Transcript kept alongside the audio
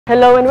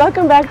Hello and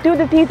welcome back to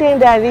the T10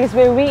 Diaries,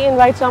 where we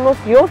invite some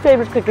of your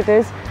favorite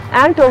cricketers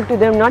and talk to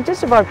them not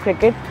just about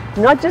cricket,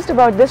 not just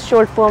about this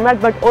short format,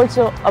 but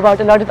also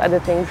about a lot of other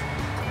things.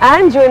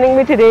 And joining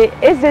me today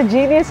is the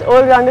genius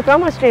all-rounder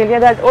from Australia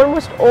that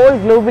almost all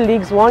global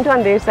leagues want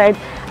on their side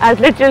at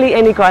literally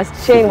any cost.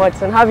 Shane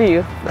Watson, how are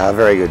you?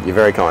 Very good. You're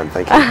very kind.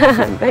 Thank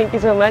you. Thank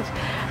you so much.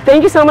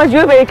 Thank you so much.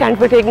 You're very kind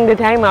for taking the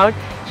time out.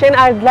 Shane,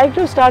 I'd like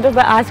to start off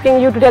by asking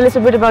you to tell us a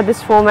bit about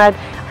this format.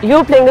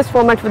 You're playing this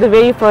format for the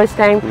very first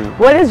time.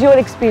 What has your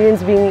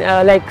experience been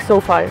like so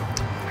far?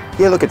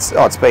 Yeah, look, it's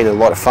been a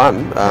lot of fun.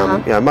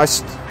 You know,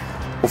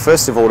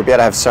 first of all, to be able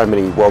to have so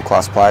many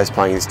world-class players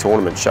playing this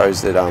tournament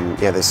shows that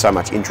there's so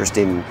much interest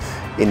in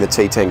the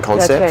T10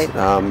 concept.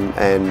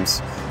 That's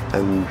right.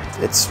 And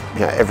it's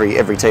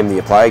every team that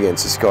you play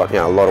against has got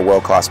a lot of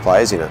world-class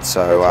players in it.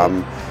 So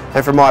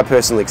and from my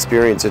personal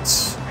experience,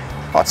 it's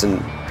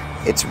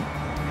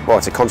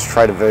a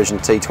concentrated version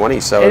of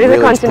T20. So it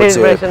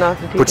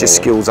really puts your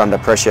skills under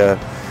pressure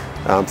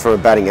from a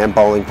batting and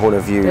bowling point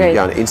of view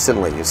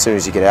instantly as soon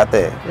as you get out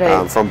there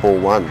from ball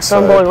one.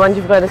 From ball one,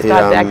 you've got to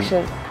start the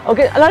action.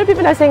 Okay, a lot of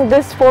people are saying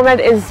this format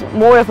is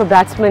more of a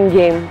batsman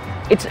game.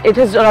 It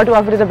has a lot to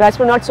offer to the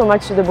batsman, not so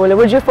much to the bowler.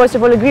 Would you first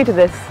of all agree to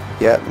this?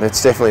 Yeah,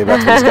 it's definitely a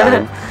batsman's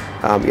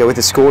game. With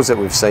the scores that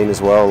we've seen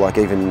as well, like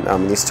even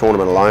in this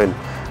tournament alone,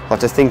 like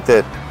to think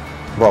that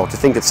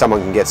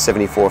someone can get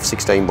 74 off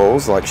 16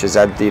 balls like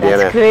Shazad did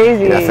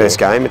in our first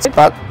game.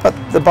 But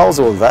the bowlers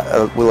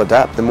will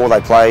adapt. The more they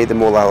play, the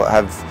more they'll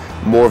have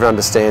more of an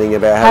understanding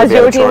about how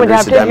to try and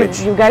reduce the damage.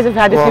 You guys have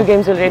had a few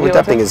games already. We're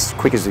adapting as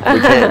quick as we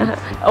can.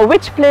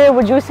 Which player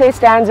would you say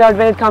stands out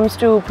when it comes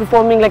to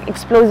performing like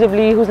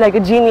explosively, who's like a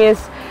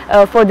genius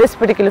for this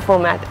particular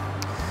format?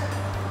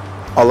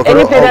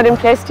 Any player that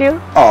impressed you?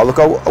 I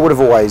would have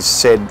always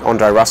said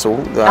Andre Russell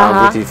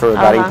with you from a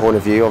batting point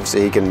of view.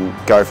 Obviously, he can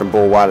go from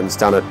ball one and has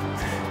done it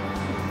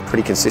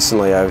pretty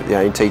consistently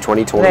in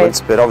T20 tournaments.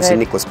 But obviously,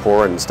 Nicholas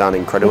Pooran's done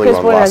incredibly well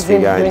in the last few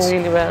games.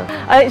 Doing really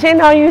well. Shane,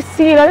 now you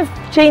see a lot of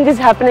changes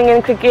happening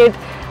in cricket.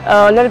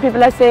 A lot of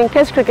people are saying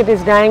Test cricket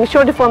is dying.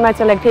 Shorter formats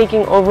are like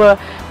taking over.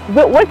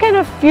 But what kind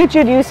of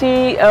future do you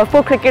see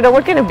for cricket, or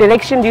what kind of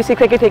direction do you see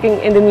cricket taking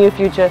in the near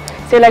future?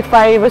 Say like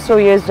 5 or so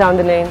years down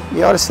the lane.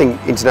 Yeah, I just think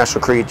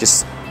international cricket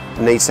just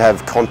needs to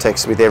have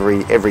context with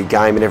every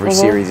game and every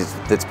series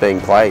that's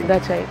being played.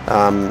 That's right.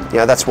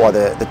 That's why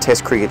the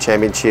Test Cricket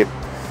Championship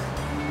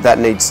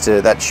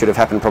that should have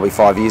happened probably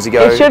 5 years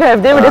ago. It should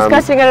have. They were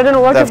discussing it. I don't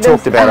know what they've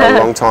talked about it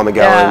a long time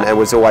ago, and it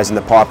was always in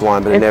the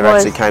pipeline, but it never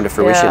actually came to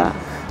fruition.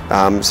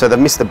 So they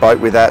missed the boat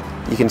with that.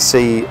 You can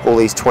see all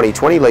these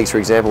 2020 leagues, for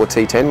example, or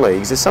T10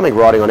 leagues, there's something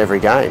riding on every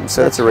game.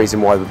 So that's the reason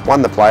why,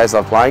 one, the players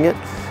love playing it,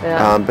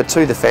 but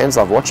two, the fans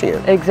love watching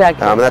it.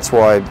 Exactly. And that's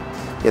why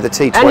the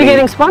T20... And you're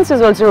getting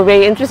sponsors also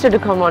very interested to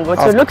come on board.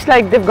 So it looks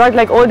like they've got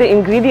like all the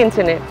ingredients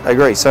in it. I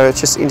agree. So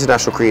it's just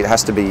international cricket there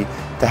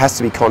has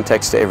to be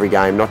context to every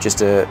game, not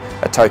just a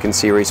token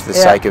series for the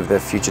sake of the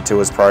Future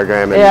Tours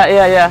program. And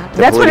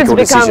that's what it's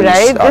become,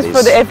 right? Just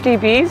for the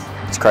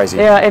FTPs. It's crazy.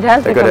 Yeah, it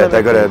has They've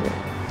got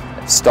to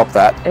stop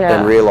that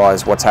and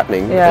realise what's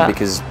happening,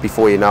 because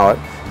before you know it,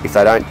 if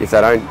they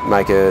don't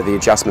make the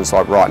adjustments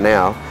like right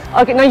now.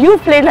 Okay, now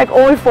you've played like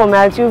all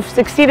formats, you've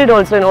succeeded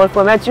also in all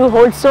formats, you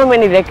hold so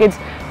many records.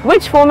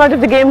 Which format of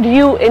the game do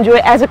you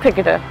enjoy as a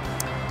cricketer?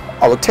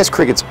 Oh look, Test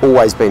cricket's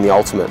always been the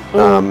ultimate.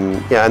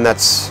 And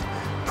that's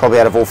probably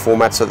out of all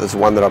formats, so that's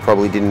one that I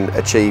probably didn't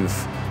achieve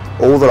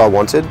all that I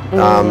wanted.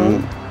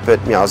 But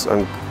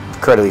I'm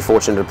incredibly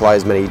fortunate to play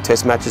as many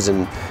Test matches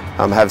and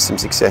have some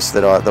success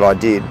that I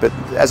did. But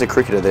as a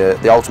cricketer,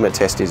 the ultimate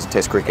test is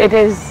Test cricket. It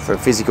is. From a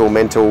physical,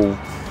 mental,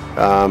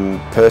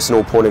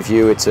 personal point of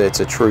view, it's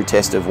a true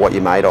test of what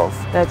you're made of.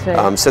 That's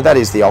right. So that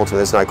is the ultimate.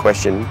 There's no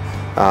question.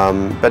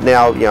 But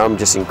now, I'm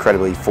just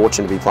incredibly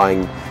fortunate to be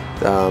playing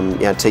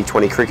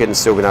T20 cricket and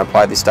still being able to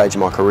play at this stage of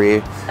my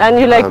career. And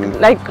you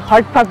like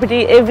hot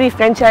property. Every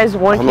franchise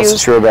wants you. I'm not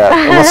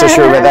so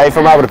sure about that. If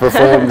I'm able to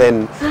perform,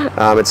 then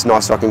it's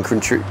nice if I can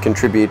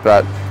contribute.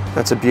 But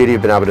that's the beauty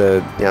of being able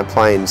to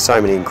play in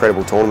so many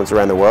incredible tournaments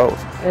around the world.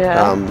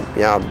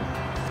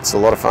 It's a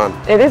lot of fun.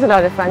 It is a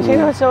lot of fun.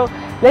 So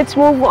let's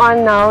move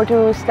on now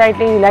to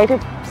slightly lighter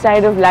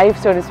side of life,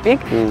 so to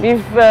speak.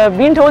 We've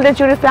been told that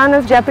you're a fan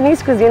of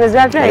Japanese cuisine. Is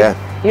that right? Yeah.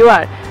 You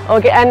are.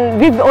 Okay, and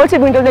we've also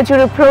been told that you're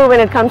a pro when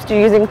it comes to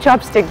using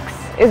chopsticks.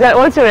 Is that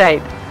also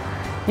right?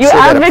 You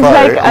average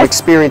like I'm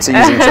experienced at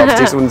using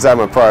chopsticks. I wouldn't say I'm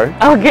a pro.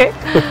 Okay.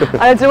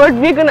 So what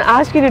we're going to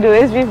ask you to do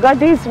is, we've got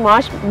these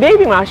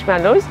baby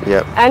marshmallows,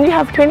 and you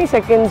have 20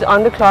 seconds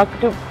on the clock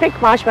to pick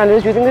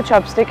marshmallows using the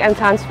chopstick and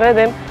transfer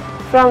them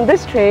from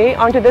this tray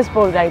onto this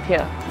bowl right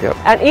here.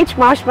 And each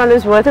marshmallow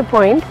is worth a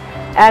point.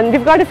 And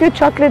we've got a few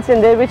chocolates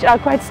in there which are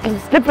quite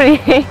slippery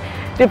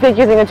to pick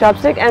using a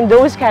chopstick, and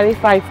those carry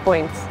 5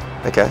 points.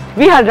 Okay.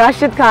 We had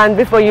Rashid Khan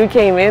before you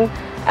came in,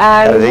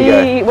 and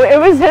it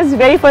was his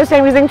very first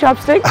time using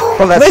chopstick.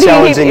 Well, that's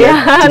challenging.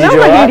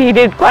 He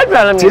did quite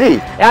well. Did he?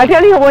 I'll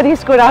tell you what he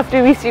scored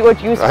after we see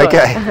what you scored.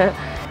 Okay.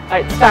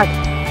 Alright, start.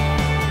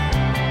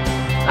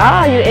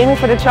 You're aiming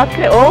for the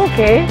chocolate. Oh,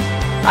 okay.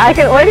 I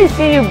can already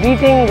see you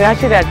beating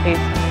Rashid at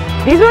least.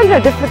 These ones are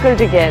difficult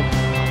to get.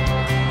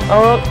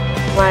 Oh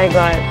my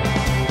god.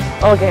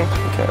 Okay.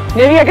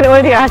 Maybe I can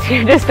already ask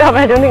you to stop.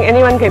 I don't think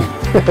anyone can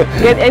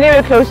get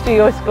anywhere close to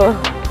your score.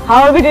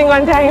 How are we doing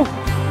on time?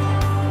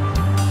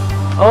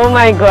 Oh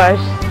my gosh.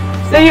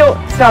 So you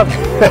stop.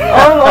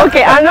 Oh,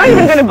 okay. I'm not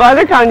even going to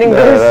bother counting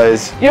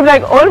those. You've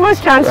like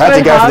almost transferred. I had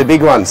to go for the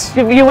big ones.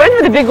 You went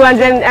for the big ones,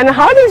 and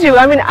how did you?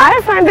 I mean,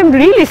 I find them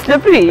really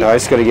slippery. No, I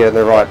just got to get it in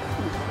the right.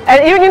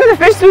 And even the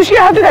fish sushi,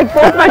 I have to like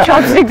poke my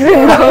chopsticks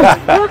in those.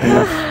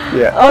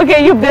 Yeah.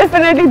 Okay, you've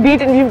definitely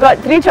beaten. You've got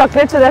 3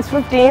 chocolates, so that's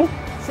 15.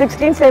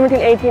 16, 17,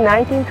 18,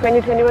 19,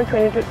 20, 21,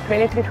 22,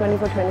 23,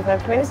 24,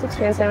 25, 26,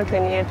 27,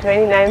 28,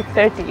 29,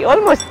 30.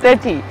 Almost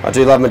 30. I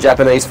do love my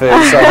Japanese food,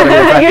 so I'm going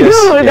to practice.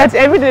 You do, that's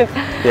evident.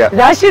 Yeah.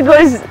 Rashid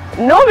was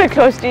nowhere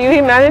close to you.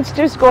 He managed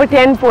to score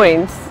 10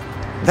 points.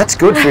 That's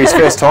good for his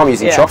first time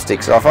using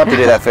chopsticks. So if I had to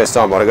do that first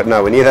time, I'd have got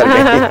nowhere near that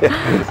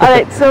again.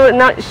 Alright, so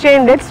now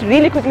Shane, let's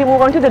really quickly move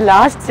on to the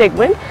last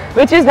segment,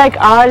 which is like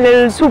our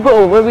little super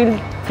over. We'll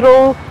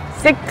throw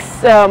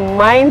 6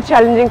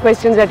 mind-challenging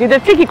questions at you. They're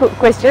tricky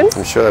questions.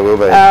 I'm sure they will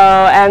be.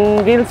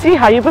 And we'll see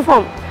how you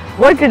perform.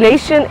 What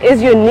relation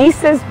is your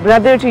niece's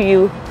brother to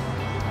you?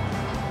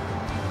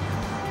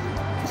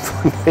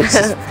 This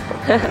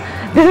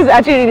is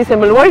actually really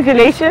simple. What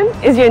relation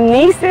is your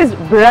niece's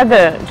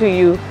brother to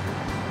you?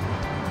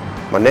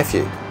 My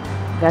nephew.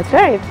 That's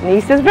right.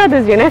 Niece's brother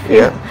is your nephew.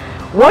 Yeah.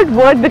 What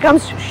word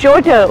becomes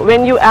shorter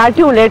when you add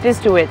 2 letters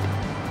to it?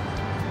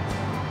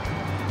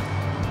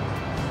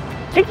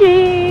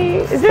 Tricky,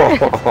 is it?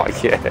 Oh,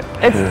 yeah.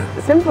 It's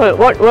simple.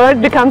 What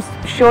word becomes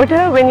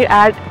shorter when you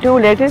add 2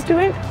 letters to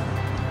it?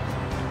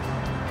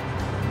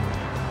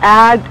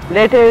 Add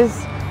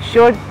letters,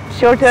 shorter.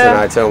 So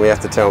no, tell me, you have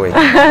to tell me.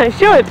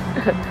 Short.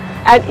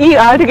 Add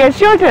ER to get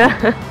shorter.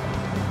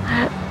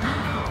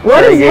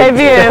 What is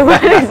heavier?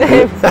 What is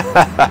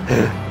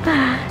heavier?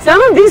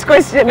 Some of these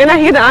questions, when I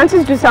hear the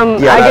answers to some,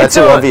 yeah, no, that's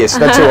too obvious.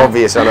 That's too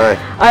obvious, I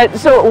know.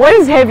 So what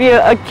is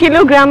heavier, a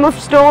kilogram of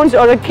stones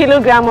or a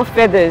kilogram of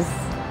feathers?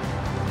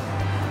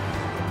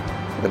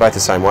 They're both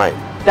the same weight.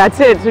 That's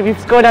it. So we've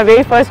scored our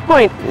very first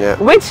point. Yeah.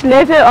 Which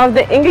letter of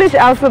the English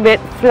alphabet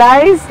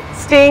flies,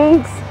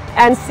 stings,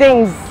 and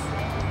sings?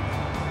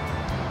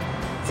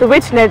 So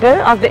which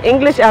letter of the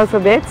English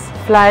alphabet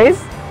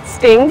flies,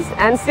 stings,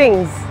 and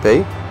sings?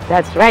 B.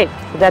 That's right.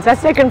 So that's our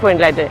second point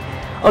right there.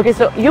 Okay,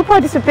 so you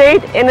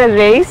participate in a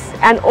race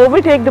and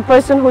overtake the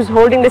person who's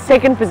holding the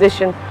second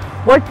position.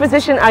 What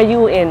position are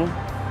you in?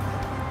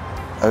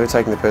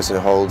 Overtaking the person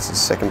who holds the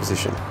second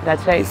position.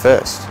 That's right. You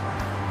first.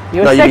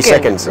 You're no, second. you'd be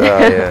second. Oh,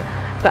 yeah.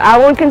 So I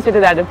won't consider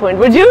that a point.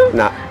 Would you?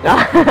 Nah,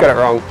 got it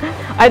wrong.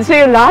 I'd say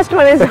your last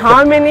one is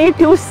how many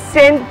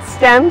 2-cent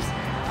stamps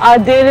are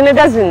there in a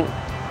dozen?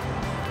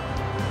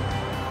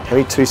 How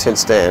many 2-cent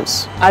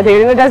stamps? Are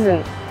there in a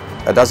dozen?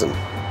 A dozen.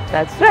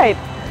 That's right.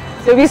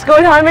 So we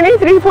scored how many?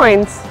 3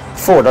 points.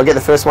 4. Did I get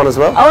the first one as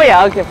well? Oh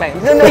yeah, okay, fine.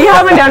 So no, you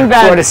haven't done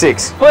bad. 4 out of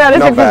 6. 4 out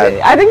of 6. Bad.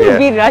 I think you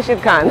beat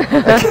Rashid Khan.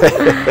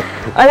 Okay.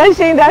 Alright,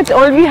 Shane, that's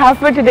all we have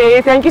for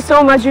today. Thank you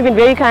so much. You've been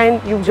very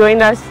kind. You've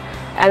joined us,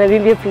 and I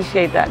really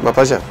appreciate that. My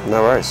pleasure.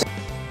 No worries.